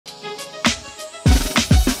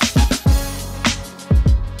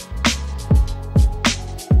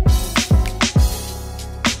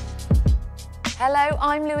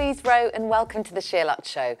I'm Louise Roe and welcome to the SheerLuxe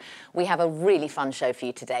show. We have a really fun show for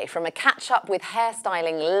you today, from a catch-up with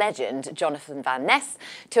hairstyling legend Jonathan Van Ness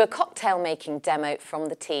to a cocktail-making demo from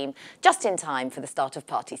the team, just in time for the start of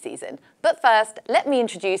party season. But first, let me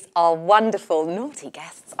introduce our wonderful naughty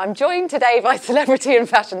guests. I'm joined today by celebrity and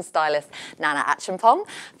fashion stylist Nana Acheampong,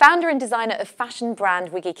 founder and designer of fashion brand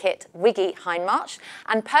Wiggy Kit, Wiggy Hindmarch,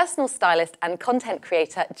 and personal stylist and content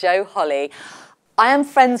creator Holley. I am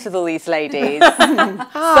friends with all these ladies, so we're going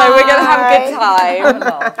to have a good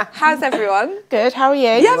time. How's everyone? Good, how are you?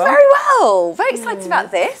 Yeah, very well. Very excited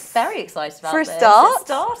about this. Very excited about this. For a start. It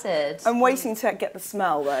started. I'm waiting to get the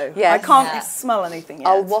smell though. Yes. I can't smell anything yet.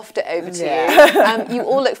 I'll waft it over to you. You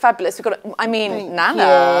all look fabulous. We've got,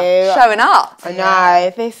 Nana, showing up. I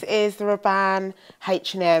know. This is the Rabanne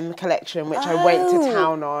H&M collection, which I went to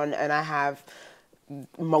town on, and I have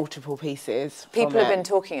multiple pieces. People have been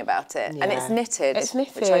talking about it, and it's knitted. It's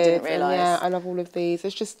knitted, which I didn't realise. Yeah, I love all of these.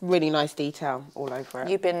 It's just really nice detail all over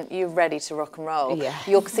it. You're ready to rock and roll. Yeah.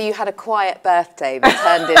 So you had a quiet birthday that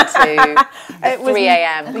turned into a 3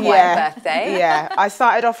 a.m. quiet birthday. Yeah, I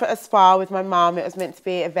started off at a spa with my mum. It was meant to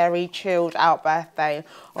be a very chilled out birthday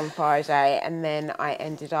on Friday, and then I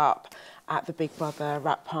ended up at the Big Brother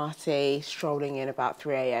wrap party, strolling in about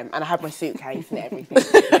 3 a.m. and I had my suitcase and everything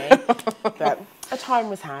with me. But a time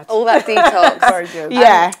was had. All that detox. Very good.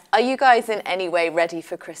 Yeah. Are you guys in any way ready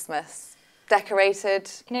for Christmas?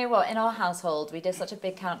 Decorated? You know what, in our household we did such a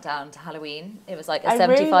big countdown to Halloween. It was like a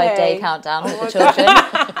 75-day countdown with the children.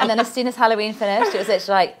 And then as soon as Halloween finished, it was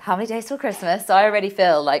literally like, how many days till Christmas? So I already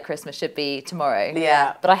feel like Christmas should be tomorrow.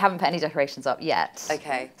 Yeah. But I haven't put any decorations up yet.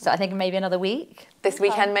 Okay. So I think maybe another week. This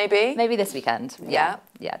weekend maybe? Maybe this weekend. Yeah.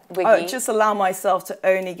 I just allow myself to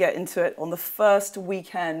only get into it on the first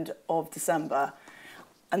weekend of December.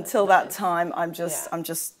 Until that time,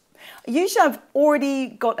 usually I've already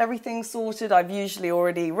got everything sorted. I've usually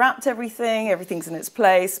already wrapped everything. Everything's in its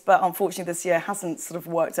place. But unfortunately, this year hasn't sort of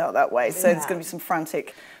worked out that way. So there's going to be some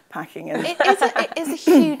frantic packing. And it is a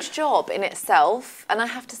huge job in itself. And I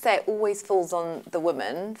have to say, it always falls on the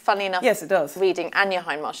woman. Funny enough, yes, it does. Reading Anya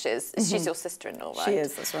Hindmarch's, she's your sister-in-law, right? She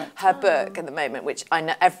is, that's right. Her book at the moment, which I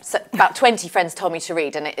know about 20 friends told me to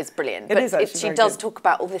read, and it is brilliant. It is actually she does talk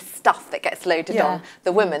about all this stuff that gets loaded on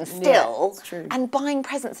the women still. It's true. And buying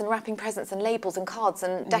presents and wrapping presents and labels and cards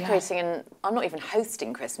and decorating. And I'm not even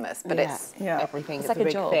hosting Christmas, but it's everything. It's It's like a a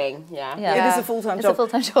big job. thing. Yeah. It is a full-time job. It's a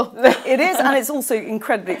full-time job. It is, and it's also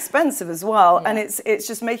incredibly expensive as well. And it's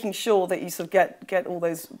just making sure that you sort of get all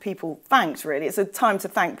those people thanked. Really, it's a time to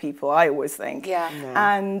thank people. I always think.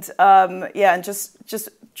 And and just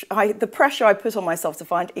the pressure I put on myself to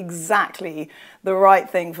find exactly the right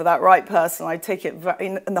thing for that right person. I take it,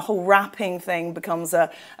 and the whole wrapping thing becomes a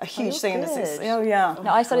huge thing. No,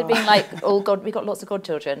 I started being like, we got lots of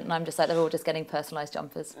godchildren, and I'm just like, they're all just getting personalised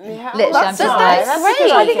jumpers. Yeah. Literally, I'm just that's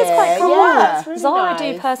great. I think it's quite cool. Yeah, really Zara nice.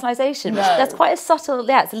 do personalisation. That's quite a subtle.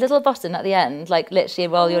 Yeah, it's a little button at the end, like literally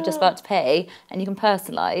while you're just about to pay, and you can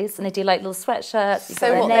personalise. And they do like little sweatshirts.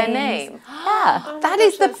 So their name? Yeah, That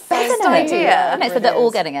is the best idea. And it's that they're all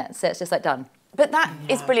getting it, so it's just like done. But that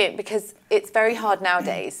is brilliant because it's very hard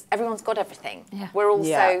nowadays. Everyone's got everything. Yeah. We're all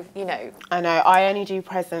so, you know. I know. I only do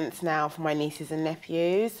presents now for my nieces and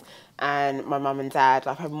nephews and my mum and dad.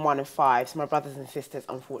 Like, I'm one of 5, so my brothers and sisters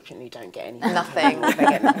unfortunately don't get anything. Nothing. They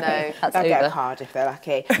get nothing. No. They'll get a card if they're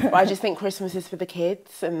lucky. But I just think Christmas is for the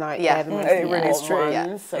kids, and like they're the most it really is important true.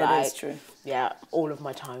 ones. So, It is true. Yeah, all of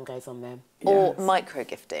my time goes on them. Or micro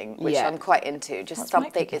gifting, which I'm quite into. Just What's something,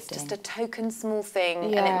 it's micro-gifting? just a token small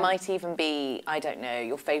thing, and it might even be, I don't know,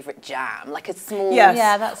 your favourite jam, like a small... Yes.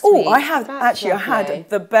 Yeah, that's Oh, sweet. I have That's I lovely. had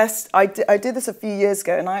the best. I did this a few years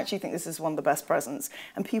ago, and I actually think this is one of the best presents.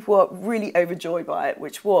 And people were really overjoyed by it,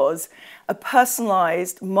 which was a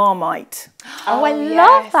personalised Marmite. Oh, I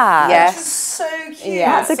love that. Yes. So cute.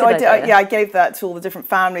 Yeah. That's a So good idea. I gave that to all the different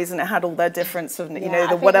families, and it had all their different sort of, I the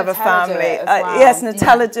think whatever Nutella do family. it as well. Yes,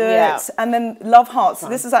 Nutella do Yeah. it, and then love hearts. So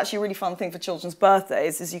this is actually a really fun thing for children's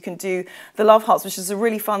birthdays. Is you can do the love hearts, which is a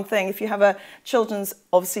really fun thing. If you have a children's,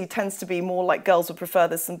 obviously tends to be more like girls would prefer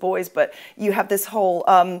this than boys, but you have this whole,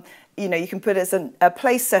 you can put it as a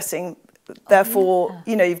place setting. Therefore,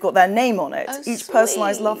 you've got their name on it. Each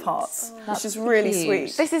personalised love hearts, which is really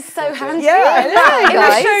sweet. This is so handy. Yeah, In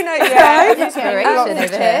the show notes, guys. Inspiration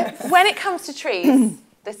over here. When it comes to trees,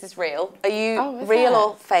 this is real. Are you is real it?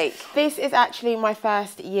 or fake? This is actually my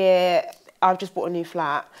first year. I've just bought a new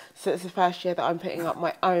flat, so it's the first year that I'm putting up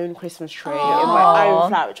my own Christmas tree in my own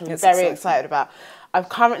flat, which I'm very excited about. I've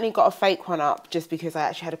currently got a fake one up just because I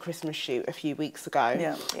actually had a Christmas shoot a few weeks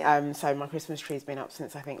ago. So my Christmas tree's been up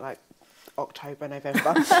since I think like October,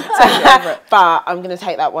 November. But I'm going to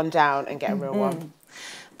take that one down and get a real one.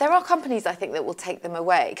 There are companies, I think, that will take them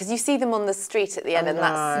away because you see them on the street at the end, and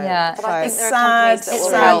that's. Yeah, but I think there are companies that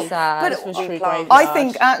will help. But I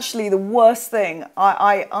think actually the worst thing,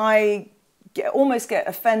 I almost get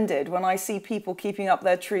offended when I see people keeping up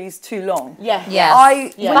their trees too long. Yeah.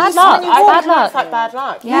 Bad luck. Bad luck. It's like bad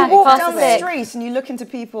luck. You walk down the street and you look into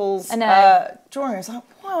people's drawings, like,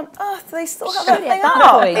 why on earth do they still have that thing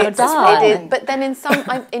up? It is, but then in some,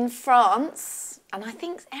 in France, and I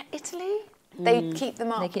think Italy, they keep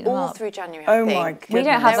them up all through January. Oh my goodness. We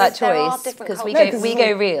don't have that choice because we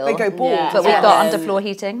go real. They go bald. But we've got underfloor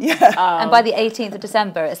heating. And by the 18th of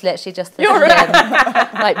December, it's literally just this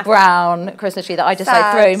like brown Christmas tree that I just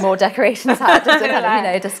like throw more decorations at just to kind of,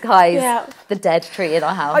 you know, disguise the dead tree in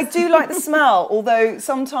our house. I do like the smell, although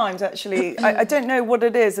sometimes actually, I don't know what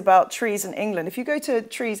it is about trees in England. If you go to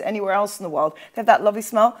trees anywhere else in the world, they have that lovely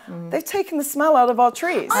smell. They've taken the smell out of our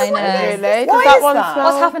trees. I know. Really? Why is that?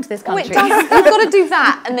 What's happened to this country? You've got to do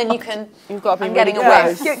that, and then you can. You've got to be I'm getting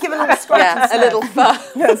really away. Give a little scratch. A little fur.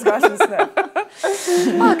 Scratch and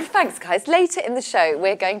sniff. Mark, thanks, guys. Later in the show,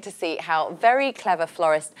 we're going to see how very clever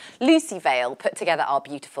florist Lucy Vail put together our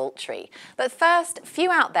beautiful tree. But first,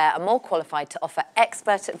 few out there are more qualified to offer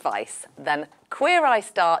expert advice than Queer Eye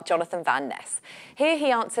star Jonathan Van Ness. Here he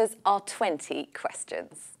answers our 20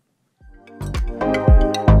 questions.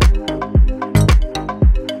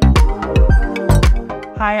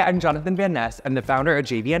 Hi, I'm Jonathan Van Ness. I'm the founder of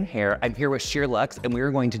JVN Hair. I'm here with SheerLuxe, and we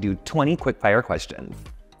are going to do 20 quick-fire questions.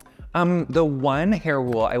 The one hair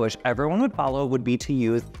rule I wish everyone would follow would be to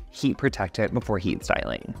use heat protectant before heat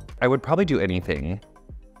styling. I would probably do anything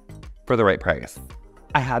for the right price.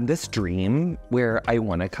 I had this dream where I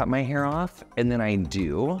want to cut my hair off, and then I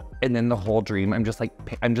do, and then the whole dream, I'm just like,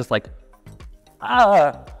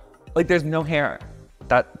 like there's no hair.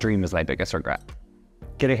 That dream is my biggest regret.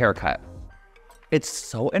 Get a haircut. It's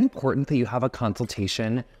so important that you have a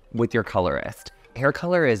consultation with your colorist. Hair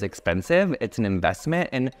color is expensive, it's an investment,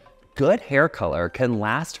 and good hair color can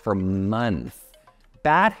last for months.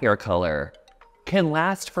 Bad hair color can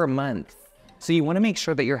last for months. So you wanna make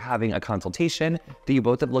sure that you're having a consultation, that you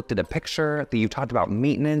both have looked at a picture, that you've talked about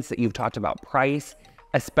maintenance, that you've talked about price,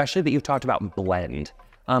 especially that you've talked about blend.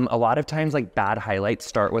 A lot of times like bad highlights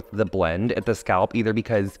start with the blend at the scalp, either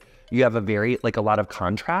because you have a lot of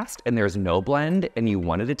contrast and there's no blend and you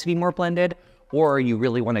wanted it to be more blended, or you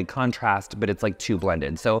really wanted contrast, but it's like too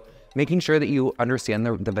blended. So making sure that you understand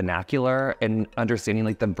the vernacular and understanding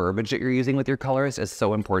like the verbiage that you're using with your colorist is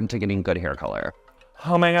so important to getting good hair color.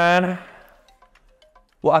 Oh my God.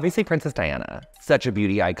 Well, obviously Princess Diana, such a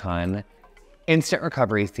beauty icon. Instant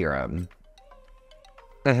recovery serum.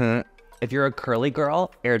 If you're a curly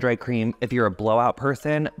girl, air dry cream. If you're a blowout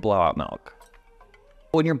person, blowout milk.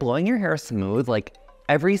 When you're blowing your hair smooth, like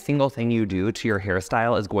every single thing you do to your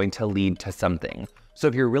hairstyle is going to lead to something. So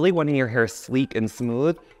if you're really wanting your hair sleek and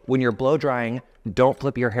smooth, when you're blow drying, don't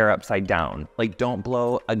flip your hair upside down. Like don't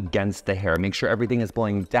blow against the hair. Make sure everything is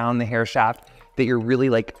blowing down the hair shaft, that you're really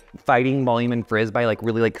like fighting volume and frizz by like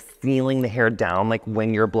really like sealing the hair down like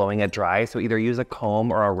when you're blowing it dry. So either use a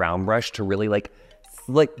comb or a round brush to really like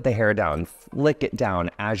slick the hair down, flick it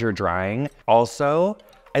down as you're drying. Also,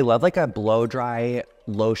 I love like a blow dry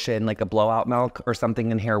lotion, like a blowout milk or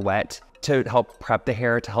something in hair wet to help prep the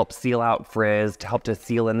hair, to help seal out frizz, to help to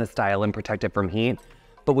seal in the style and protect it from heat.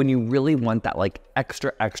 But when you really want that like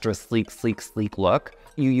extra sleek look,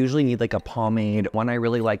 you usually need like a pomade. One I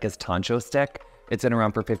really like is Tancho Stick. It's been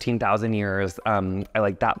around for 15,000 years. I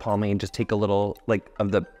like that pomade. Just take a little like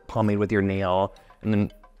of the pomade with your nail, and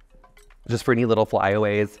then just for any little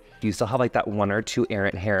flyaways. You still have like that one or two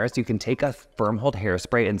errant hairs. You can take a firm hold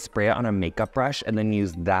hairspray and spray it on a makeup brush and then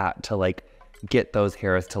use that to like get those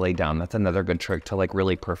hairs to lay down. That's another good trick to like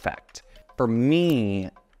really perfect. For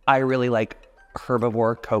me, I really like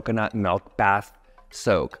Herbivore Coconut Milk Bath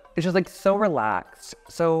Soak. It's just like so relaxed.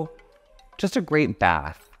 So just a great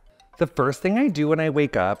bath. The first thing I do when I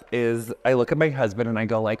wake up is I look at my husband and I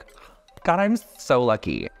go like, God, I'm so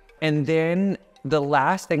lucky. And then the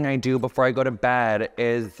last thing I do before I go to bed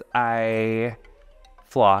is I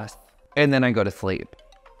floss and then I go to sleep.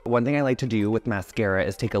 One thing I like to do with mascara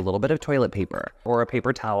is take a little bit of toilet paper or a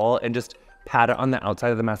paper towel and just pat it on the outside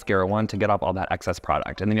of the mascara wand to get off all that excess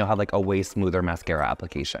product. And then you'll have like a way smoother mascara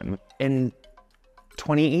application. In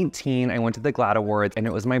 2018, I went to the GLAAD Awards and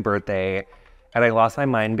it was my birthday. And I lost my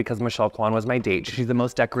mind because Michelle Kwan was my date. She's the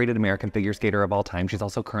most decorated American figure skater of all time. She's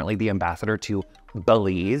also currently the ambassador to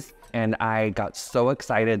Belize. And I got so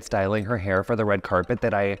excited styling her hair for the red carpet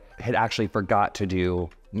that I had actually forgot to do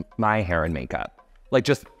my hair and makeup. Like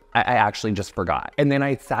I actually just forgot. And then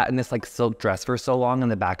I sat in this like silk dress for so long in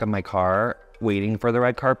the back of my car waiting for the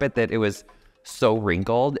red carpet that it was so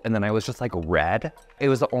wrinkled, and then I was just like red. It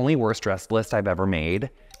was the only worst dress list I've ever made.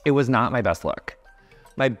 It was not my best look.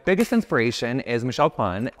 My biggest inspiration is Michelle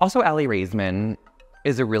Kwan. Also, Allie Raisman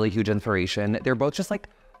is a really huge inspiration. They're both just like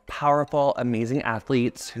powerful, amazing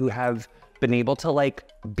athletes who have been able to like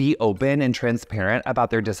be open and transparent about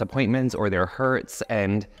their disappointments or their hurts,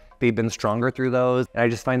 and they've been stronger through those. And I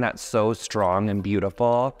just find that so strong and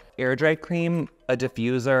beautiful. Air dry cream, a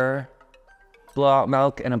diffuser, blowout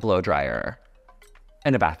milk, and a blow dryer,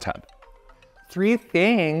 and a bathtub. 3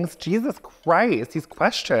 things, Jesus Christ, these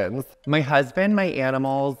questions. My husband, my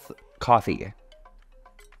animals, coffee.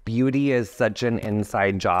 Beauty is such an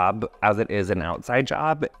inside job as it is an outside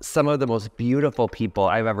job. Some of the most beautiful people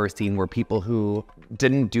I've ever seen were people who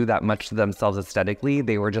didn't do that much to themselves aesthetically.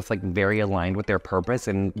 They were just like very aligned with their purpose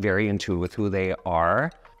and very in tune with who they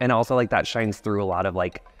are. And also like that shines through a lot of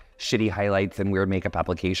like shitty highlights and weird makeup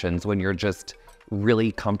applications when you're just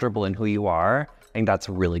really comfortable in who you are. I think that's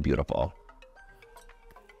really beautiful.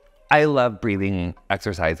 I love breathing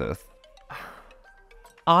exercises.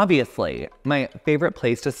 Obviously, my favorite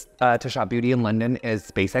place to shop beauty in London is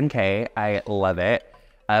Space NK. I love it.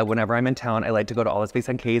 Whenever I'm in town, I like to go to all the Space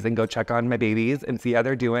NKs and go check on my babies and see how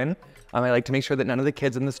they're doing. I like to make sure that none of the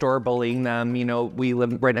kids in the store are bullying them. You know, we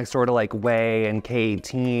live right next door to like Way and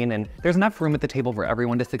K18, and there's enough room at the table for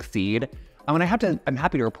everyone to succeed. And I'm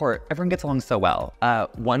happy to report, everyone gets along so well.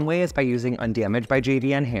 One way is by using Undamaged by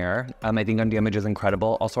JVN Hair. I think Undamaged is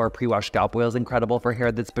incredible. Also, our pre-wash scalp oil is incredible for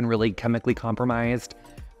hair that's been really chemically compromised.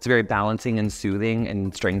 It's very balancing and soothing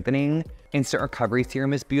and strengthening. Instant Recovery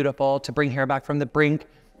Serum is beautiful to bring hair back from the brink.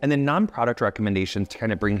 And then non-product recommendations to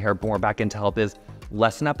kind of bring hair more back into health is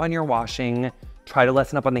lessen up on your washing, try to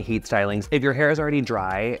lessen up on the heat stylings. If your hair is already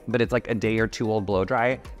dry, but it's like a day or 2 old blow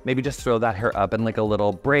dry, maybe just throw that hair up in like a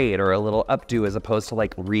little braid or a little updo as opposed to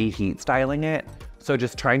like reheat styling it. So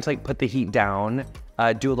just trying to like put the heat down,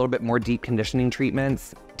 do a little bit more deep conditioning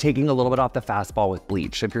treatments, taking a little bit off the fastball with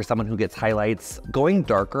bleach. If you're someone who gets highlights, going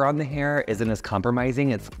darker on the hair isn't as compromising.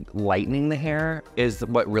 It's lightening the hair is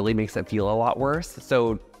what really makes it feel a lot worse.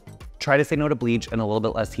 So try to say no to bleach and a little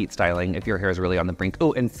bit less heat styling if your hair is really on the brink.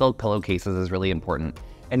 Oh, and silk pillowcases is really important.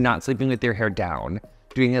 And not sleeping with your hair down.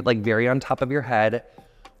 Doing it like very on top of your head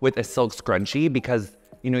with a silk scrunchie because,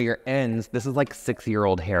 you know, your ends, this is like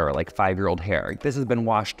 6-year-old hair, like 5-year-old hair. This has been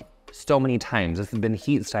washed so many times. This has been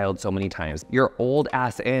heat styled so many times. Your old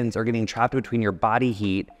ass ends are getting trapped between your body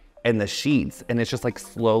heat and the sheets, and it's just like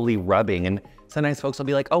slowly rubbing. And sometimes folks will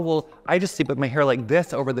be like, oh, well, I just sleep with my hair like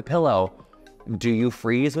this over the pillow. Do you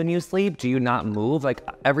freeze when you sleep? Do you not move? Like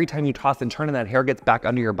every time you toss and turn and that hair gets back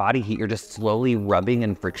under your body heat, you're just slowly rubbing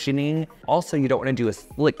and frictioning. Also, you don't want to do a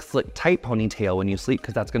slick, tight ponytail when you sleep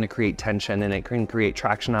because that's going to create tension and it can create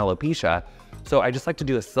traction alopecia. So I just like to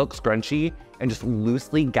do a silk scrunchie and just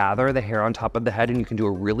loosely gather the hair on top of the head, and you can do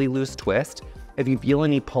a really loose twist. If you feel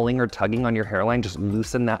any pulling or tugging on your hairline, just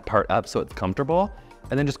loosen that part up so it's comfortable,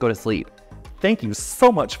 and then just go to sleep. Thank you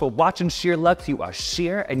so much for watching SheerLuxe. You are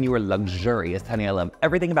sheer and you are luxurious, honey. I love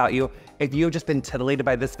everything about you. If you've just been titillated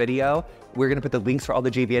by this video, we're gonna put the links for all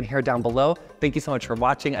the JVN hair down below. Thank you so much for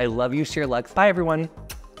watching. I love you, SheerLuxe. Bye, everyone.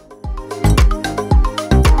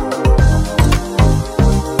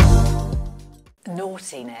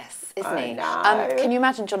 Naughtiness, isn't he? Can you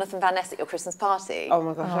imagine Jonathan Van Ness at your Christmas party? Oh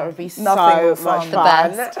my gosh, that would be so Nothing much fun.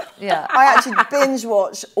 fun. The best. Yeah. I actually binge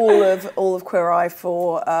watched all of Queer Eye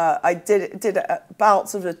for I did it about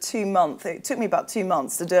sort of 2 months. It took me about 2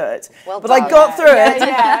 months to do it, but done. I got through it.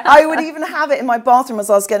 Yeah. I would even have it in my bathroom as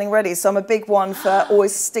I was getting ready. So I'm a big one for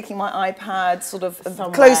always sticking my iPad sort of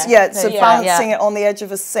somewhere close, so Yeah. balancing it on the edge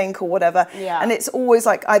of a sink or whatever. Yeah. And it's always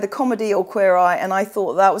like either comedy or Queer Eye, and I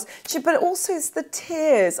thought that was. But also it's the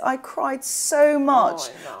tears. I cried so much.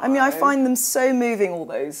 I mean, I find them so moving. All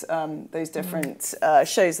those different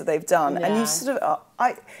shows that they've done, and you sort of,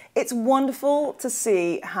 it's wonderful to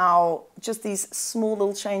see how just these small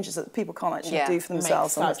little changes that people can't actually do for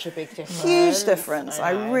themselves. Makes such a big difference. Huge difference.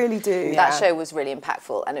 I really do. That show was really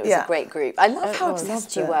impactful, and it was a great group. I love how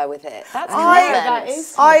obsessed you were with it. That's that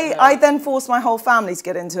is. I then forced my whole family to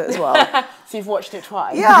get into it as well. So you've watched it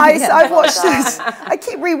twice. Yeah, I've watched it. I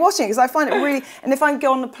keep rewatching it because I find it really, and if I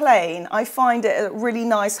go on the plane, I find it a really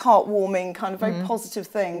nice, heartwarming, kind of very positive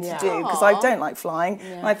thing to do because I don't like flying.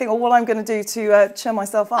 And I think, well, what I'm going to do to cheer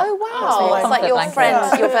myself up. Oh, wow. It's like your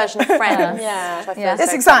friends, your version of Friends.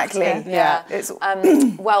 Yes, exactly. Yeah. It's,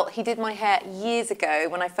 well, he did my hair years ago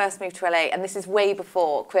when I first moved to LA, and this is way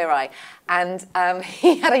before Queer Eye. And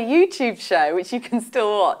he had a YouTube show, which you can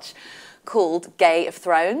still watch, called Gay of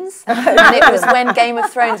Thrones. And it was when Game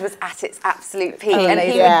of Thrones was at its absolute peak. And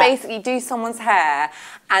he would basically do someone's hair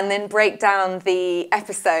and then break down the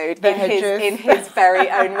episode in his very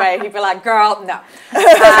own way. He'd be like, girl, no.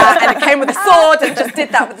 And it came with a sword and just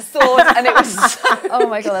did that with the sword. And it was oh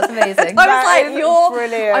my God, that's amazing. I was like,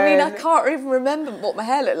 brilliant. I mean, I can't even remember what my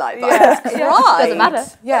hair looked like, but I was cried. Doesn't matter.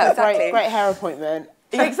 Yeah, exactly. Great hair appointment.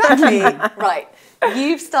 Exactly. Right.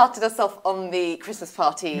 You've started us off on the Christmas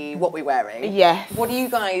party, what we're wearing. Yes. What are you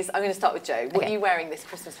guys, I'm going to start with Jo. What are you wearing this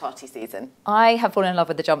Christmas party season? I have fallen in love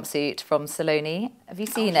with the jumpsuit from Saloni. Have you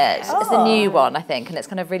seen it? It's a new one, I think, and it's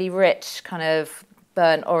kind of really rich, kind of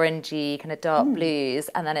burnt orangey, kind of dark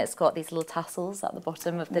blues, and then it's got these little tassels at the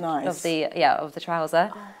bottom of the of the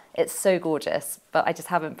trouser. It's so gorgeous, but I just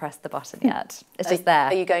haven't pressed the button yet. It's just there.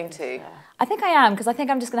 Are you going to? I think I am, because I think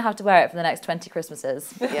I'm just going to have to wear it for the next 20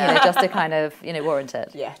 Christmases, you know, just to kind of, you know, warrant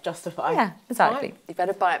it. Yeah, justify. Yeah, exactly. You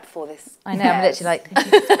better buy it before this. I know, I'm literally like... Before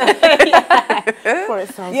it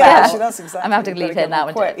sounds actually, that's exactly. I'm having to leave here now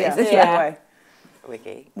and do it, basically. Yeah.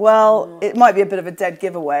 Wiggy. Well, it might be a bit of a dead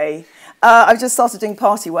giveaway. I've just started doing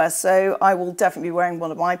party wear, so I will definitely be wearing one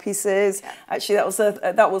of my pieces. Yeah. Actually, that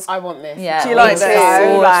was. I want this. Yeah, do you like this?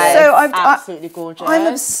 So absolutely gorgeous. I'm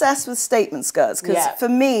obsessed with statement skirts because for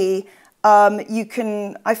me,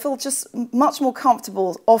 I feel just much more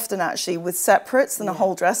comfortable often actually with separates than a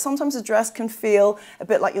whole dress. Sometimes a dress can feel a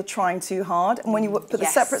bit like you're trying too hard, and when you put the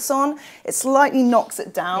separates on, it slightly knocks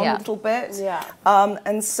it down a little bit. Yeah.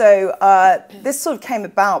 And so this sort of came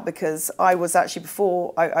about because I was actually,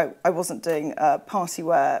 before I wasn't doing party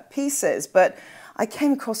wear pieces, but I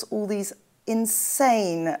came across all these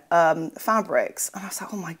insane fabrics, and I was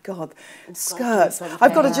like, oh my God, skirts.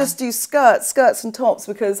 I've got to just do skirts and tops,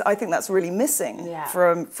 because I think that's really missing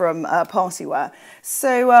from party wear.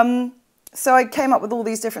 So I came up with all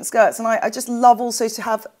these different skirts, and I just love also to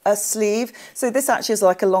have a sleeve. So this actually is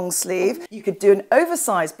like a long sleeve. You could do an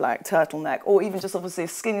oversized black turtleneck, or even just obviously a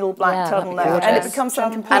skinny little black turtleneck, and it becomes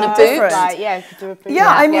something completely different. You could do a boot. Yeah,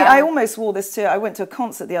 I mean, I almost wore this too. I went to a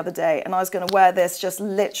concert the other day, and I was going to wear this just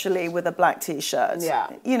literally with a black t-shirt. Yeah.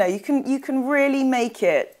 You know, you can really make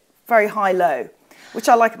it very high-low, which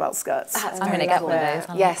I like about skirts. I'm going to get one of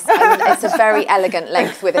those. Yes, it's a very elegant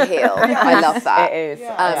length with a heel. I love that. It is.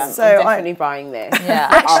 So I'm definitely buying this. Yeah.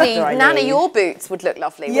 Actually, Nana, your boots would look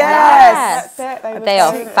lovely. Yes. They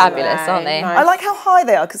are fabulous, aren't they? I like how high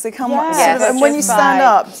they are, because they come up, and when you stand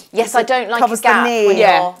up, yes, I don't like a covers gap the knee. when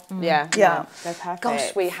Yeah. They're perfect.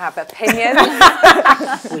 Gosh, we have opinions.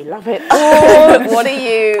 We love it. What are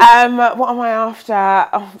you? What am I after?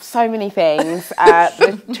 Oh, so many things.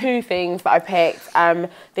 There's two things that I picked.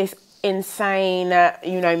 This insane,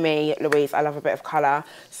 you know me, Louise, I love a bit of colour.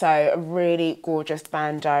 So a really gorgeous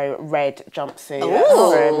bandeau red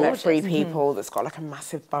jumpsuit from Free People that's got like a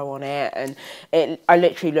massive bow on it, and I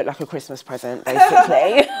literally look like a Christmas present,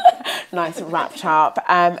 basically. Nice wrapped up.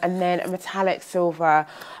 And then a metallic silver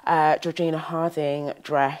Georgina Harding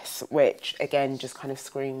dress, which again just kind of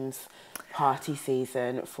screams party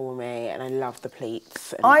season for me, and I love the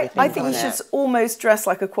pleats. And I think you should almost dress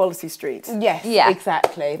like a Quality Street. Yes,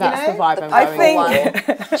 exactly. That's the vibe I'm going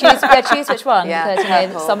for. Choose which one, because you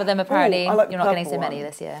know, some of them apparently you're not getting so many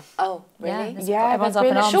this year. Oh, really? Yeah, everyone's up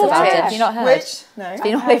in arms about it. Have you not heard? Which? No. It's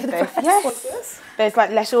been all over the press. Yes. What's this? There's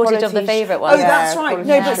like less shortage of the favourite one. Oh, that's right.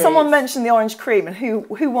 No, but someone mentioned the orange cream, and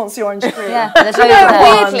who wants the orange cream? Yeah, there's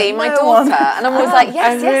weirdly, my daughter, and I'm always like,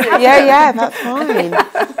 yes, yeah, that's fine.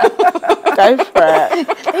 Go for it.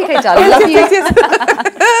 There you go, darling. Love you.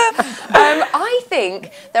 I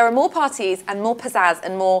think there are more parties and more pizzazz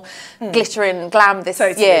and more glitter and glam this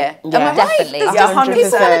year. Yeah, definitely. There's just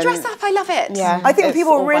people want to dress up. I love it. Yeah, I think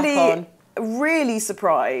people are really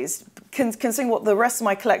surprised, considering what the rest of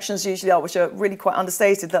my collections usually are, which are really quite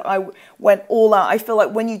understated, that I went all out. I feel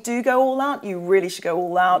like when you do go all out, you really should go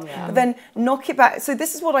all out, but then knock it back. So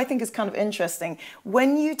this is what I think is kind of interesting.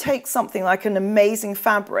 When you take something like an amazing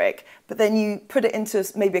fabric, but then you put it into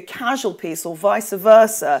maybe a casual piece or vice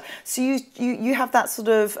versa, so you have that sort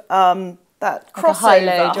of that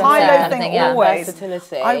crossover, high-low thing always.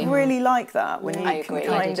 Versatility. I really like that when you can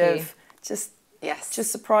kind of just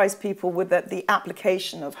surprise people with the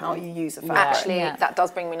application of how you use a fabric. Actually, that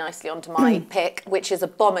does bring me nicely onto my pick, which is a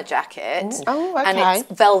bomber jacket. Oh, okay. And it's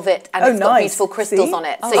velvet, and it's got beautiful crystals on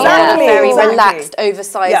it. So you have a very relaxed,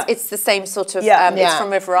 oversized. Yeah. It's the same sort of, it's from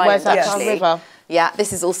River Island, Where's that actually. from, River? Yeah,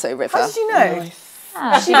 this is also River. How did you know? Nice.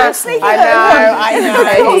 She don't sneak I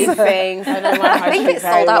know these things. I know my I think it's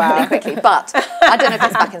sold out pretty quickly, but I don't know if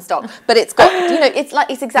it's back in stock. But it's got, you know,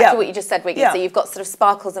 it's exactly what you just said, Wiggy. So you've got sort of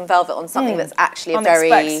sparkles and velvet on something that's actually a very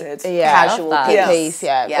casual piece.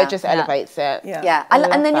 It just elevates it.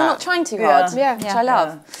 And then you're not trying too hard, which I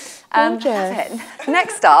love.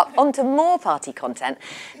 Next up, on to more party content.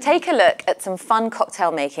 Take a look at some fun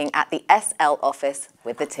cocktail making at the SL office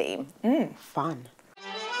with the team. Fun.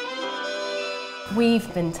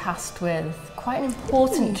 We've been tasked with quite an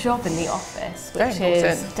important job in the office, which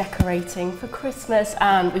is decorating for Christmas,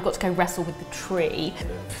 and we've got to go wrestle with the tree.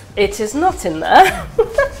 It is not in there.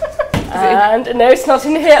 And no, it's not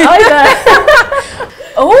in here either.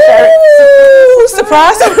 Oh,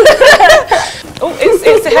 surprise! Oh,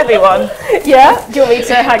 it's a heavy one. Yeah? Do you want me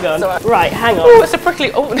to hang on? Right, hang on. Oh, it's a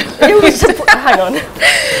prickly. Oh, no. Hang on.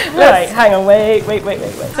 Right, hang on. Wait.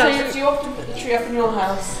 So do you often put the tree up in your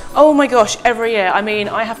house? Oh my gosh, every year. I mean,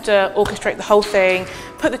 I have to orchestrate the whole thing,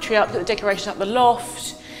 put the tree up, put the decorations up the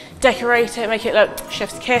loft, decorate it, make it look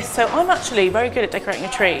chef's kiss. So I'm actually very good at decorating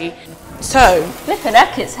a tree. So, flippin'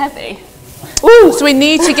 heck, it's heavy. Ooh, so we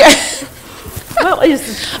need to get. What is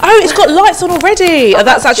this? Oh, it's got lights on already. Oh,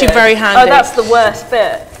 that's actually very handy. Oh, that's the worst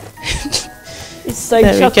bit. It's so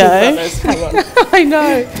there we go. Brothers. Hang on. I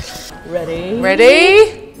know. Ready?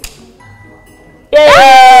 Ready?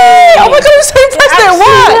 Yay! Oh my god, I'm so impressed it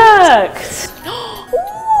worked!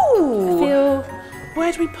 Ooh. I feel...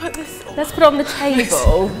 Where do we put this? Let's put it on the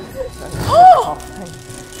table.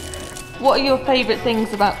 What are your favourite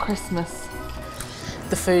things about Christmas?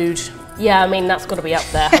 The food. Yeah, I mean, that's got to be up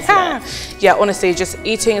there, hasn't it? Yeah, honestly, just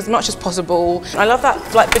eating as much as possible. I love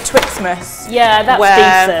that, like, betwixtmas. Yeah,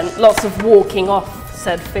 that's decent. Lots of walking off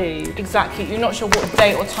said food. Exactly. You're not sure what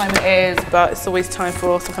date or time it is, but it's always time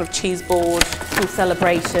for some kind of cheese board. Some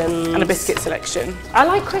celebrations. And a biscuit selection. I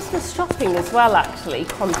like Christmas shopping as well, actually,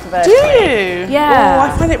 controversially. Do you? Yeah.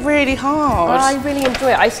 Oh, I find it really hard. I really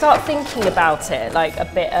enjoy it. I start thinking about it, like, a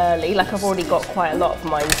bit early. Like, I've already got quite a lot of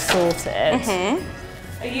mine sorted.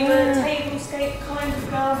 Are you a tablescape kind of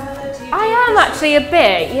girl, Heather? I am actually a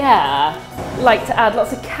bit, yeah. Like to add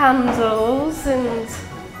lots of candles and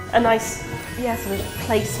a nice, sort of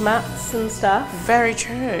placemats and stuff. Very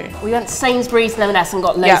true. We went to Sainsbury's and M&S and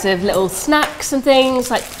got loads of little snacks and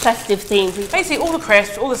things, like festive themes. Basically all the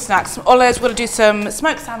crisps, all the snacks, some olives. We're going to do some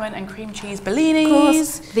smoked salmon and cream cheese bellinis. Of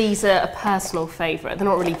course, these are a personal favourite. They're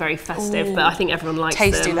not really very festive, but I think everyone likes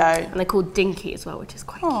them. Tasty though. And they're called dinky as well, which is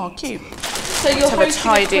quite cute. So you're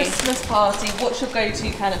hosting a Christmas party. What's your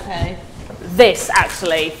go-to canapé? This,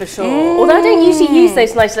 actually, for sure. Although I don't usually use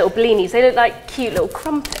those nice little bellinis. They look like cute little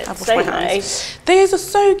crumpets, don't they? These are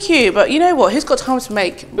so cute, but you know what? Who's got time to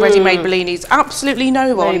make ready-made bellinis? Absolutely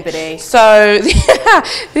no one. Nobody. So,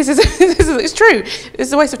 this is it's true.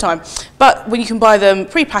 It's a waste of time. But when you can buy them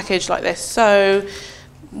pre-packaged like this, so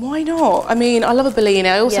why not? I mean, I love a bellini.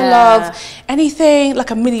 I also love anything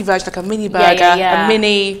like a mini version, like a mini burger, a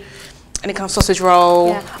mini, any kind of sausage roll.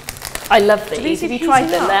 Yeah. I love these. Have you tried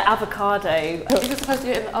them? They're avocado. You're supposed to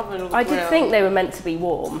do it in the oven or the I did think they were meant to be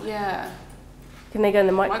warm. Yeah. Can they go in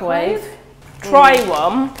the microwave? Try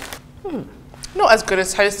one. Not as good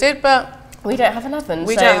as toasted, but we don't have an oven.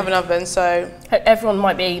 We don't have an oven, so everyone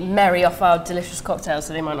might be merry off our delicious cocktails,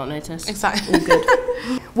 so they might not notice. Exactly. All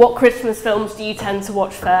good. What Christmas films do you tend to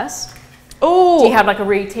watch first? Oh. Do you have like a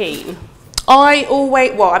routine? I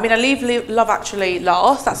always, I leave Love Actually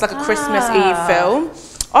last. That's like a Christmas Eve film.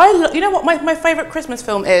 You know what my favourite Christmas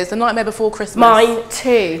film is? The Nightmare Before Christmas. Mine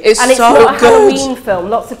too. It's and it's so not a good. Halloween film.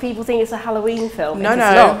 Lots of people think it's a Halloween film. No, It's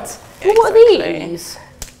no. not. Well, what are these?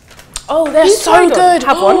 Oh, they're so good.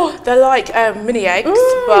 Have one. They're like mini eggs,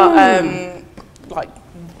 but like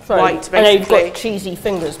white, basically. I know you've got cheesy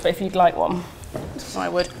fingers, but if you'd like one, I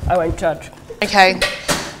would. I won't judge. Okay.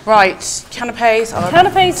 Right, canapes are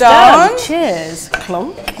done. Cheers.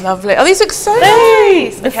 Clonk. Lovely. Oh, these look so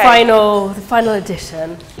nice. The final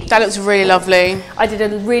edition. That looks really lovely. I did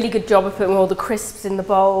a really good job of putting all the crisps in the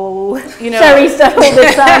bowl. You know, Sherry's done all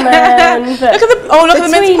the salmon. look at the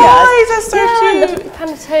mince pies. They're so cute. The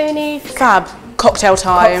panettone. Fab. Cocktail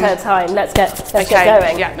time. Cocktail time. Let's get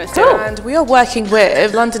going. Yeah, let's do it. And we are working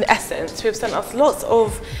with London Essence, who have sent us lots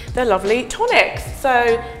of their lovely tonics.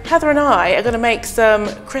 So Heather and I are going to make some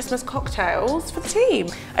Christmas cocktails for the team.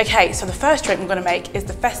 Okay, so the first drink we're going to make is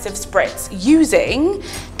the Festive Spritz using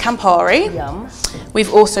Campari. Yum.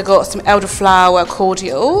 We've also got some elderflower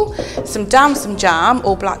cordial, some damson jam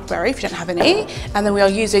or blackberry if you don't have any, and then we are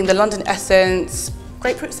using the London Essence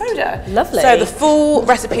grapefruit soda. Lovely. So the full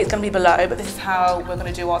recipe is going to be below, but this is how we're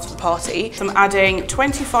going to do ours for the party. So I'm adding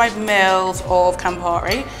 25 mils of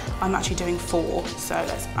Campari. I'm actually doing 4, so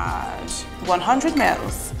let's add 100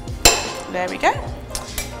 mils. There we go.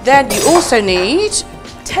 Then you also need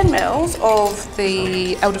 10 mils of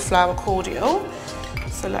the elderflower cordial.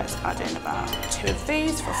 So let's add in about 2 of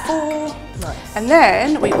these for 4. Nice. And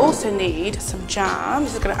then we also need some jam.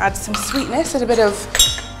 This is going to add some sweetness and a bit of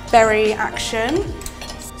berry action.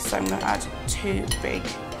 So I'm going to add 2 big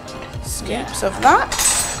scoops of that.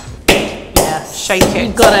 Yes. Shake it.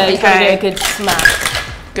 You've got to do a good smack.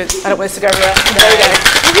 Good. I don't want this to go everywhere. There we go.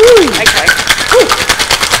 Okay.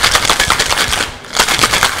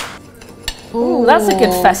 Ooh, that's a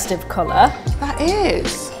good festive colour. That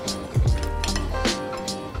is.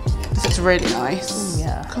 This looks really nice. Ooh,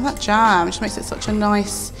 yeah. Look at that jam. It just makes it such a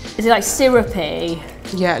nice. Is it like syrupy?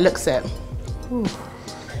 Yeah, it looks it. Ooh.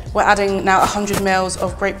 We're adding now 100 mils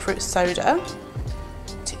of grapefruit soda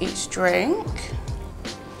to each drink.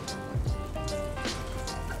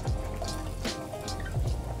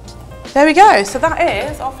 There we go. So that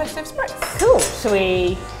is our festive spritz. Cool. Shall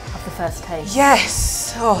we have the first taste?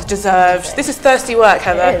 Yes. Oh, deserved. This is thirsty work,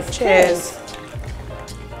 Heather. It is. Cheers.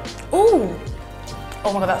 Ooh.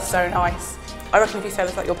 Oh my God, that's so nice. I reckon if you sell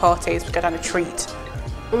this at your parties, we'd go down a treat.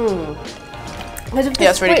 Mm. There's a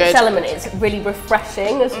it's really good. element. It's really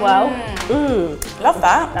refreshing as well. Love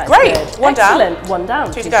that. That's great. Good. One Excellent. down. One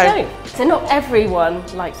down. 2 to go. So not everyone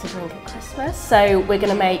likes to drink at Christmas, so we're going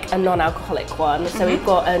to make a non-alcoholic one. So we've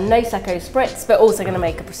got a no secco spritz, but also going to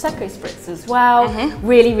make a prosecco spritz as well.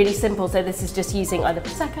 Really, really simple. So this is just using either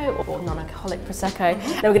prosecco or non-alcoholic prosecco.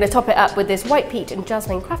 Then we're going to top it up with this white peach and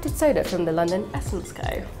jasmine crafted soda from the London Essence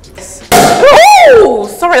Co. Oh,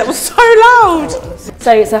 sorry, that was so loud.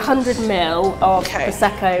 So it's 100 ml of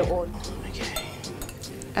prosecco or.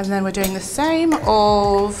 And then we're doing the same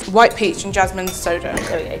of white peach and jasmine soda.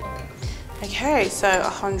 There we go. Okay, so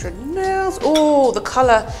 100 mils. Oh, the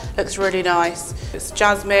colour looks really nice. It's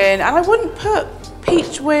jasmine, and I wouldn't put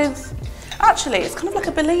peach with. Actually, it's kind of like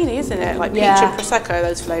a Bellini, isn't it? Like peach and prosecco,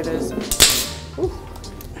 those flavours.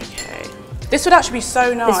 Okay, this would actually be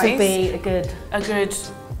so nice. This would be a good. I was going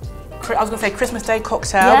to say Christmas Day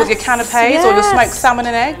cocktail with your canapes or your smoked salmon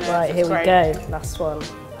and egg. Right, here we go. Last one.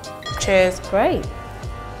 Cheers. Great.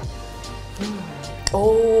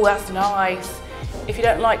 Oh, that's nice. If you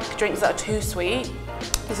don't like drinks that are too sweet,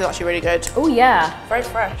 this is actually really good. Oh yeah. Very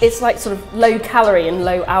fresh. It's like sort of low calorie and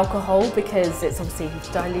low alcohol because it's obviously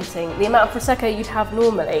diluting the amount of prosecco you'd have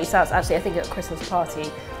normally. So that's actually, I think at a Christmas party,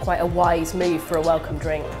 quite a wise move for a welcome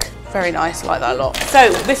drink. Very nice, I like that a lot.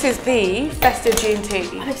 So this is the festive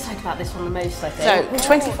G&T. I'm excited about this one the most, I think. So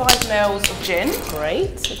 25 mils of gin.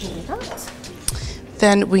 Great, we can do that.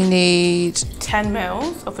 Then we need 10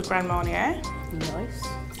 mils of the Grand Marnier. Nice.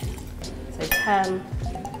 So 10.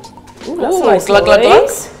 Ooh, that's nice. Glug, glug, glug.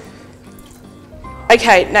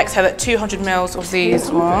 Okay, next Heather, 200 mils of these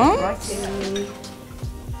ones.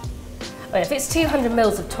 Oh, if it's 200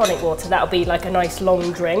 mils of tonic water, that'll be like a nice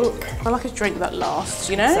long drink. I like a drink that lasts,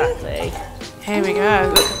 you know? Exactly. Here we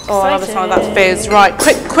go. Oh, I love the sound of that fizz. Right,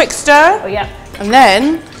 quick stir. Oh yeah. And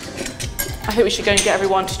then, I think we should go and get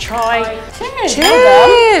everyone to try. Cheers.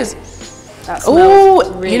 Cheers. Oh,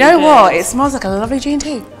 really you know good. what? It smells like a lovely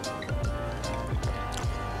G&T.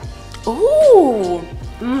 Ooh.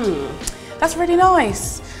 That's really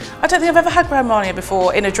nice. I don't think I've ever had Grand Marnier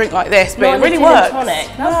before in a drink like this, but it really works. Tonic.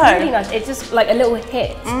 That's really nice. It's just like a little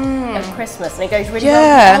hit of Christmas, and it goes really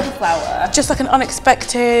well with elderflower. Just like an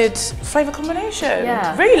unexpected flavour combination.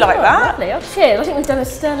 Yeah. Really like that. Lovely. Oh, cheers. I think we've done a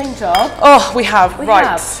sterling job. Oh, we have.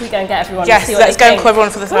 Right. We go and get everyone. Yes, and see what let's they go think. and call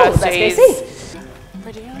everyone for the thirsties. Let's go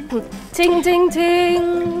see. Ting, ting,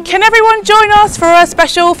 ting. Can everyone join us for a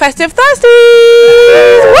special festive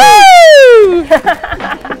thirsties? Woo!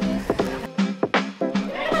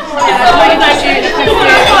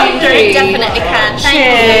 Definitely can.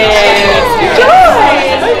 Cheers.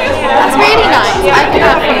 That's really nice. I could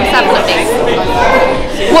have from several of these.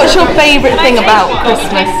 What's your favourite thing about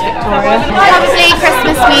Christmas, Victoria? Obviously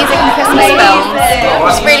Christmas music and Christmas films.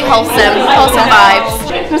 It's really wholesome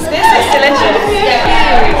vibes. This is delicious.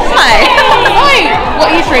 Hi. Hi. What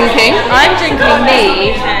are you drinking? I'm drinking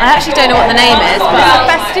the, I actually don't know what the name is, but it's a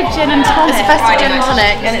festive gin and tonic. It's a festive gin and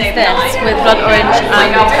tonic, and it's this with blood orange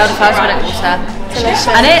and elderflower tonic water.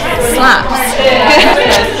 Delicious. And it slaps.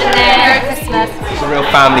 Merry Christmas. There's a real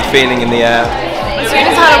family feeling in the air. As soon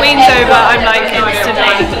as Halloween's over, I'm like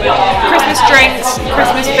instantly Christmas drinks,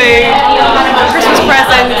 Christmas food, Christmas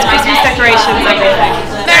presents, Christmas decorations, everything.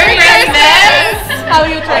 Merry Christmas! How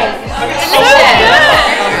are your drinks? Delicious!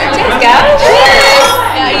 Cheers, girls!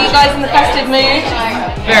 Yeah, are you guys guys in the festive mood?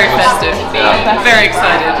 Very festive. Very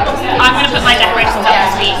excited. I'm going to put my decorations up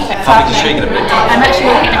this week. How big is she going to be? I'm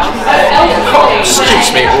actually walking a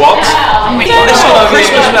Excuse me, what? It's not a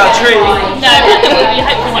Christmas without a tree. No, we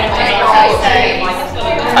hope for one of these.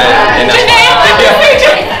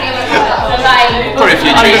 Probably a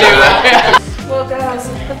few trees over there. Well, girls,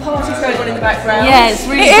 the party's going on in the background. Yeah, it's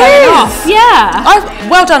really going off. Yeah.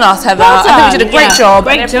 Well done us, Heather. Well done. I think we did a great job.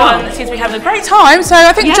 Great Everyone job. seems to be having a great time, so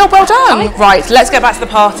I think job well done. Right, let's go back to the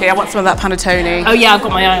party. I want some of that panettone. Oh yeah, I've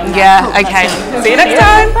got my own. Yeah, okay. See you next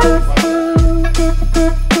time.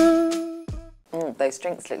 Those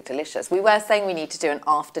drinks look delicious. We were saying we need to do an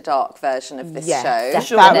after dark version of this show.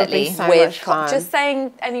 Definitely. So much fun. Just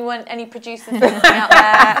saying, any producers listening out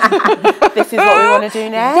there? This is what we want to do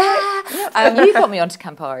now. You got me onto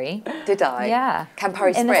Campari. Did I? Yeah.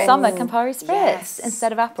 Campari Spritz. In the summer, Campari Spritz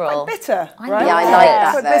instead of Aperol. Quite bitter, right? Yeah, I like that.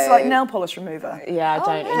 It's like this, like nail polish remover. Yeah, I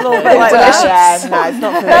don't. A little bit like that. Yeah, no, it's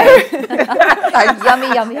not for me. Yummy,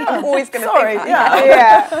 yummy. I'm always going to Sorry, think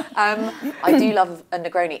that. Yeah. I do love a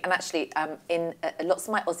Negroni, and actually, lots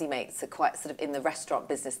of my Aussie mates are quite sort of in the restaurant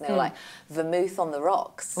business, and they were like vermouth on the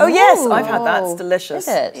rocks. Oh yes, I've had that. It's delicious.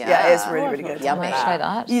 Is it? Yeah, it's really, really good. Yummy. Try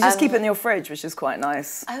that. You just keep it in your fridge, which is quite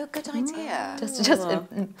nice. Oh, good idea. Just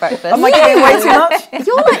breakfast. Am I giving away too much?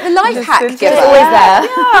 You're like the life hack giver.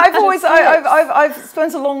 always there. Yeah, I've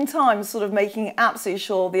spent a long time sort of making absolutely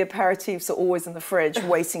sure the aperitifs are always in the fridge,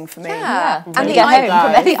 waiting for me. Yeah, And the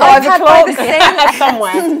iPad the 5 iPad o'clock. by the sink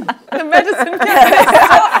Somewhere. the medicine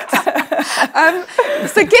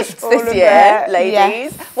so gifts this year, that, ladies.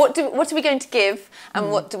 yes. What are we going to give,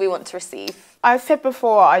 and what do we want to receive? I've said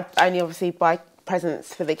before, I only obviously buy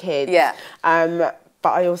presents for the kids. Yeah.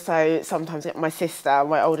 But I also sometimes get my sister,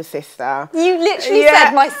 my older sister. You literally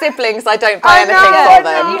said my siblings. I don't buy anything for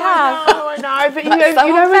them. You have. I know, but you That's know, so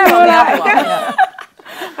you know, unfair when on you're the like, other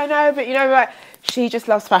one. I know, but you know, like, she just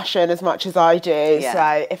loves fashion as much as I do. Yeah.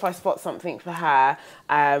 So if I spot something for her,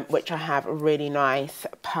 which I have a really nice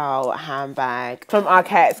pearl handbag from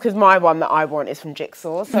Acheampong, because my one that I want is from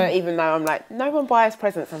Jigsaw. So even though I'm like, no one buys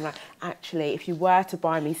presents, I'm like, actually, if you were to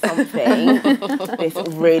buy me something, this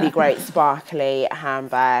really great sparkly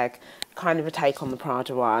handbag, kind of a take on the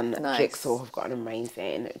Prada one. Nice. Jigsaw have got an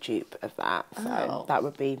amazing dupe of that. So that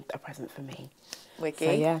would be a present for me. Wiggy.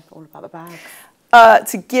 So yeah, all about the bags.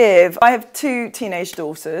 To give, I have 2 teenage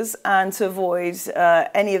daughters, and to avoid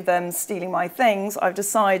any of them stealing my things, I've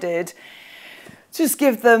decided to just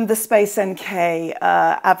give them the Space NK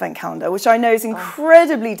advent calendar, which I know is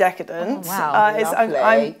incredibly decadent. Oh, wow,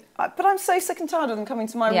 lovely. But I'm so sick and tired of them coming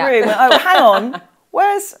to my room. Oh, hang on,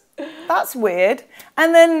 that's weird.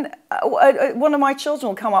 And then one of my children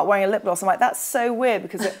will come up wearing a lip gloss. I'm like, that's so weird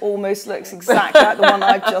because it almost looks exactly like the one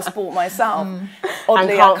I've just bought myself.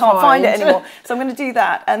 Oddly, I can't find it anymore. So I'm going to do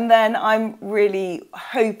that. And then I'm really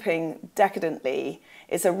hoping, decadently,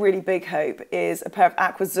 it's a really big hope, is a pair of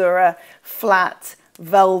Aquazzura flat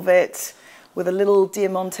velvet with a little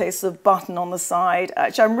diamante sort of button on the side.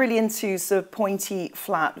 Actually, I'm really into sort of pointy,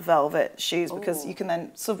 flat velvet shoes because you can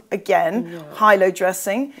then sort of, again, high-low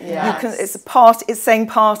dressing. Yes. It's saying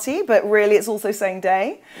party, but really it's also saying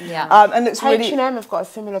day. Yeah. And it's really... H&M have got a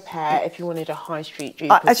similar pair if you wanted a high street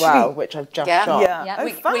dupe as well, which I've just shot. Yeah. Oh,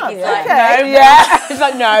 fab. Wiggy's Okay. Yeah. It's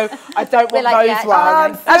like, no, I don't want those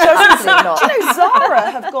ones. Absolutely not. Do you know,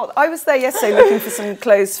 Zara have got... I was there yesterday looking for some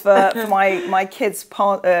clothes for my kids who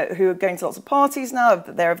are going to lots of parties now.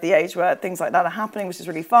 They're of the age where things like that are happening, which is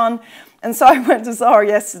really fun. And so I went to Zara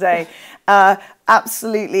yesterday,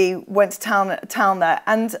 absolutely went to town there,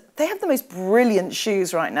 and they have the most brilliant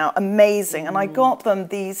shoes right now, amazing. And I got them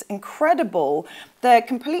these incredible, they're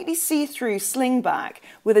completely see-through slingback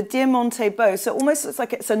with a diamante bow, so it almost looks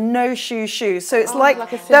like it's a no-shoe shoe. So it's like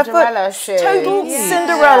a Cinderella shoe. Total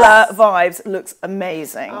Cinderella vibes. Looks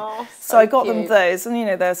amazing. So I got them those, and you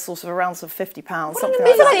know they're sort of around sort of £50, something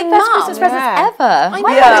like These are that. like the best Christmas presents ever. My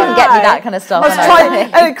mum know. didn't get me that kind of stuff. I was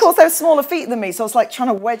trying, and of course they have smaller feet than me, so I was like trying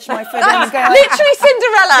to wedge my foot in and going, Literally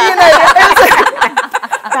Cinderella. you know,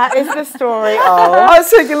 That is the story of... I was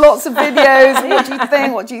taking lots of videos. What do you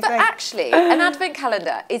think? What do you But think? actually, an advent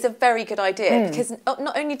calendar is a very good idea because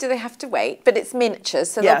not only do they have to wait, but it's miniature,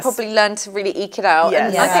 so they'll probably learn to really eke it out.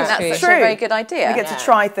 Yes. And I think that's True. a very good idea. You get to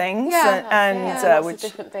try things, lots which of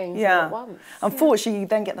different things all at once. Unfortunately, you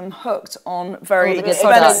then get them hooked on very the good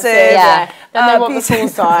expensive. products. Then they want the full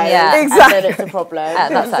size. Yeah. Exactly. And then it's a problem.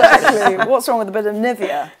 Exactly. What's wrong with a bit of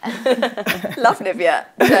Nivea? Love Nivea.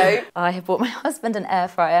 So I have bought my husband an air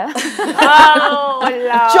fryer.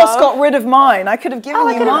 Just got rid of mine. I could have given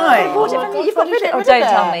you mine. You've got rid of it. Oh, don't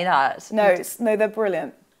tell me that. No, they're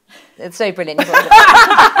brilliant. It's so brilliant.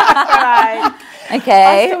 Right.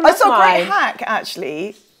 Okay. I saw a great hack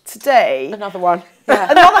actually today. Another one.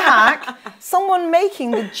 Yeah. Another hack. Someone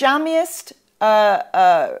making the jammiest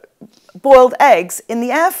boiled eggs in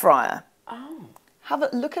the air fryer. Have a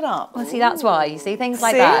look it up. Well, see, that's why. You see, things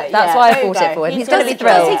like that. That's why I bought it for him. He's going to be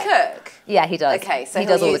Does thrilled. he cook? Yeah, he does. Okay, so he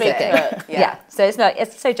does all the cooking. Yeah. So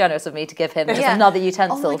it's so generous of me to give him just another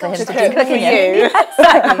utensil for him to do cooking in.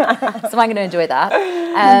 Exactly. So I'm going to enjoy that.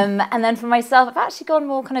 And then for myself, I've actually gone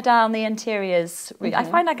more kind of down the interiors route. I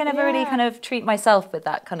find I can never really kind of treat myself with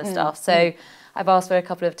that kind of stuff. So I've asked for a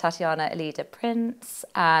couple of Tatiana Alida prints,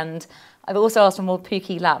 and I've also asked for more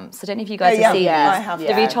Pookie lamps. I don't know if you guys have seen these.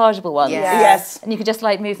 The rechargeable ones. Yes. And you can just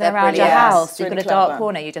like move them around your house. You've got a dark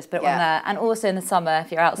corner, you just put it on there. And also in the summer,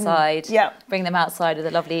 if you're outside, bring them outside with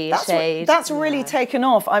a lovely shade. That's really taken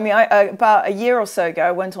off. I mean, about a year or so ago,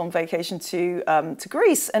 I went on vacation to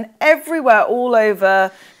Greece, and everywhere, all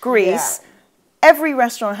over Greece, every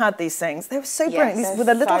restaurant had these things. They were so brilliant, these with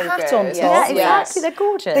a little hat on top. Yeah, exactly. They're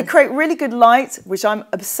gorgeous. They create really good light, which I'm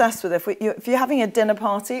obsessed with. If you're having a dinner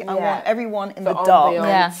party, I want everyone in the dark.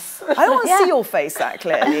 Yeah. I don't want to see your face that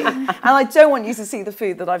clearly, and I don't want you to see the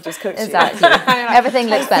food that I've just cooked. Exactly. Everything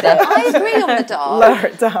looks better. I agree on the dark. Lower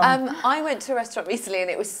it down. I went to a restaurant recently and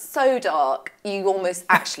it was so dark you almost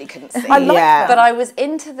actually couldn't see. I like that. But I was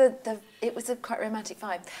into it was a quite romantic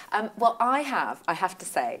vibe. Well, I have to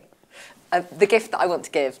say, the gift that I want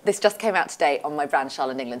to give, this just came out today on my brand,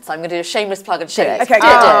 Charlotte England, so I'm going to do a shameless plug and show it. Okay,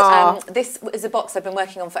 good. This is a box I've been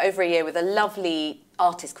working on for over a year with a lovely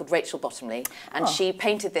artist called Rachel Bottomley, and she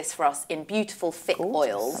painted this for us in beautiful thick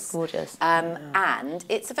oils. That's gorgeous. And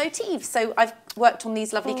it's a votive, so I've worked on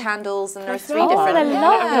these lovely candles, and there are 3 Oh, different. they're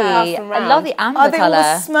lovely. I love the amber Are they colour.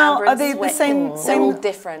 all smell? Are they the same? They're all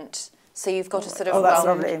different. So you've got a sort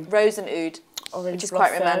of rose and oud, which is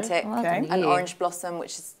quite romantic, and orange blossom,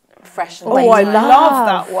 which is fresh and I love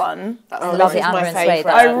that one. I love the amber and suede.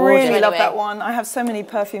 I really love that one. I have so many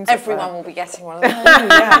perfumes. Everyone will be getting one of those.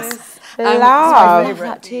 Yes. Love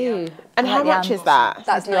that too. And how much is that?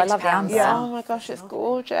 That's I love the amber. Oh my gosh, it's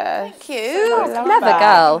gorgeous. Thank you. Clever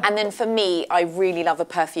girl. And then for me, I really love a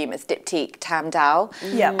perfume. It's Diptyque Tam Dao.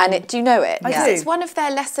 Yeah. And do you know it? I do. It's one of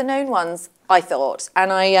their lesser known ones, I thought.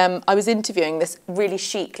 And I was interviewing this really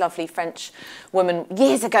chic, lovely French woman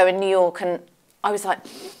years ago in New York, and I was like,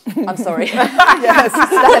 I'm sorry. Yes.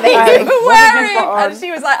 You were wearing. And she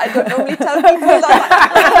was like, I don't normally tell people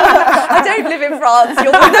that. I don't live in France.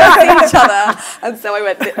 You'll never see each other. And so I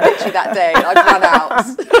went literally that day. I'd run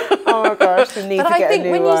out. Oh my gosh, we need to get a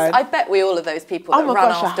new one. I bet we all of those people that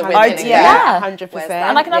run after women. Yeah, 100%.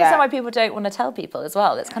 And I can understand why people don't want to tell people as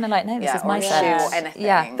well. It's kind of like, no, this is my sense. Or anything.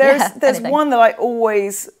 Yeah. There's one that I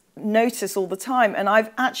always notice all the time, and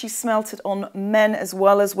I've actually smelt it on men as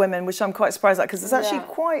well as women, which I'm quite surprised at, because it's actually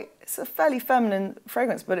it's a fairly feminine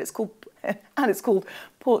fragrance, but it's called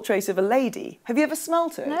Portrait of a Lady. Have you ever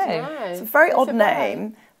smelt it? No. It's a very odd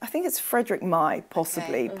name. I think it's Frederick Mai,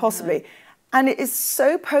 possibly. And it is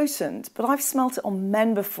so potent, but I've smelt it on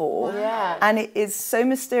men before, and it is so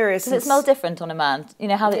mysterious. Does it smell different on a man? You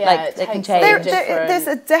know how it can change? There's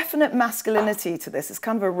a definite masculinity to this. It's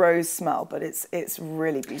kind of a rose smell, but it's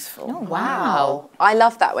really beautiful. Oh, wow. I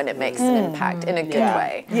love that when it makes an impact in a good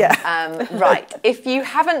way. Yeah. Right. If you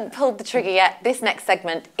haven't pulled the trigger yet, this next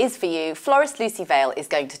segment is for you. Florist Lucy Vail is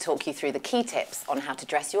going to talk you through the key tips on how to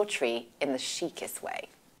dress your tree in the chicest way.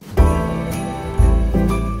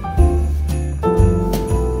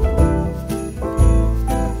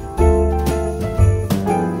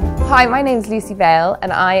 Hi, my name is Lucy Vail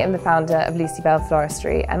and I am the founder of Lucy Vail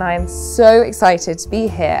Floristry, and I am so excited to be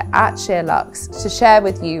here at SheerLuxe to share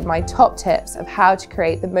with you my top tips of how to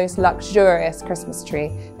create the most luxurious Christmas tree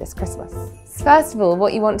this Christmas. First of all,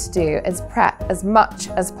 what you want to do is prep as much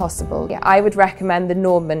as possible. I would recommend the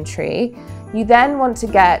Norman tree. You then want to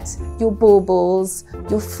get your baubles,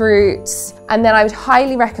 your fruits, and then I would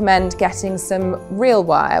highly recommend getting some real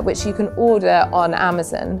wire, which you can order on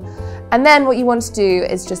Amazon. And then what you want to do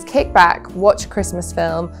is just kick back, watch a Christmas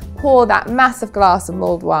film, pour that massive glass of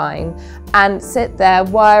mulled wine, and sit there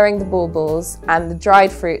wiring the baubles and the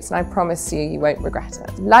dried fruits, and I promise you, you won't regret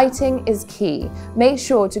it. Lighting is key. Make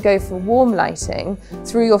sure to go for warm lighting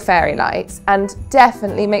through your fairy lights, and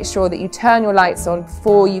definitely make sure that you turn your lights on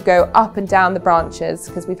before you go up and down the branches,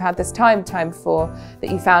 because we've had this time before that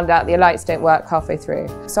you found out that your lights don't work halfway through.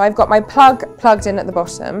 So I've got my plug plugged in at the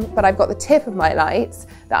bottom, but I've got the tip of my lights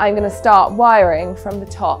that I'm going to start wiring from the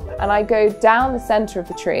top, and I go down the center of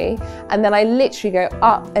the tree, and then I literally go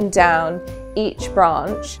up and down each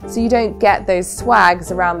branch so you don't get those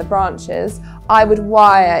swags around the branches. I would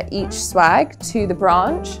wire each swag to the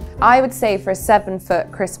branch. I would say for a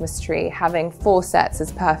 7-foot Christmas tree, having 4 sets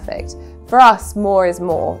is perfect. For us, more is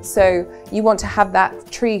more, so you want to have that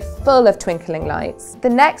tree full of twinkling lights. The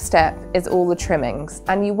next step is all the trimmings,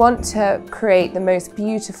 and you want to create the most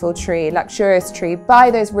beautiful tree, luxurious tree,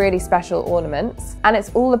 buy those really special ornaments, and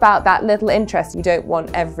it's all about that little interest. You don't want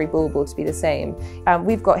every bauble to be the same.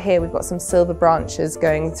 We've got some silver branches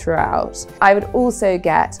going throughout. I would also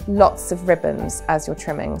get lots of ribbons as your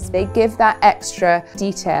trimmings. They give that extra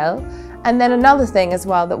detail. And then another thing as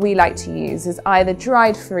well that we like to use is either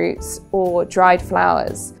dried fruits or dried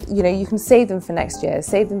flowers. You know, you can save them for next year,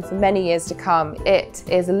 save them for many years to come. It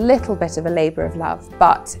is a little bit of a labour of love,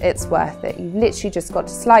 but it's worth it. You've literally just got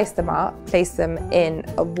to slice them up, place them in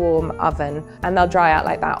a warm oven, and they'll dry out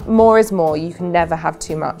like that. More is more. You can never have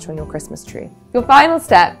too much on your Christmas tree. Your final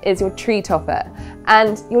step is your tree topper.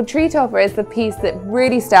 And your tree topper is the piece that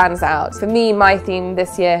really stands out. For me, my theme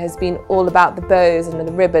this year has been all about the bows and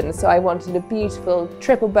the ribbons, so I wanted a beautiful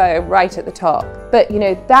triple bow right at the top. But you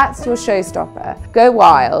know, that's your showstopper. Go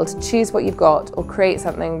wild, choose what you've got, or create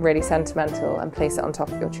something really sentimental and place it on top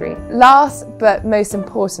of your tree. Last, but most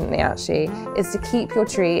importantly actually, is to keep your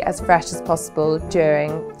tree as fresh as possible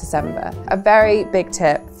during December. A very big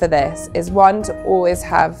tip for this is one, to always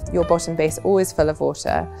have your bottom base always full of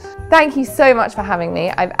water. Thank you so much for having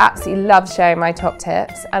me. I've absolutely loved sharing my top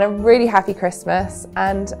tips, and a really happy Christmas,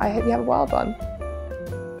 and I hope you have a wild one.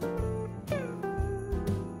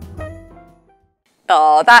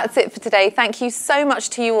 Oh, that's it for today. Thank you so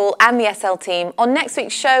much to you all and the SL team. On next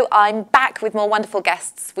week's show, I'm back with more wonderful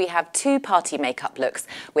guests. We have 2 party makeup looks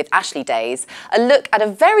with Ashley Days, a look at a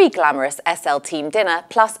very glamorous SL team dinner,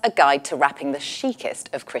 plus a guide to wrapping the chicest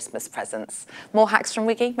of Christmas presents. More hacks from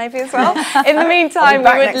Wiggy, maybe as well. In the meantime,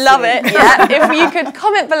 we would love it. Yeah, if you could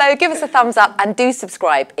comment below, give us a thumbs up, and do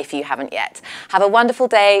subscribe if you haven't yet. Have a wonderful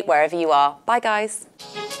day wherever you are. Bye, guys.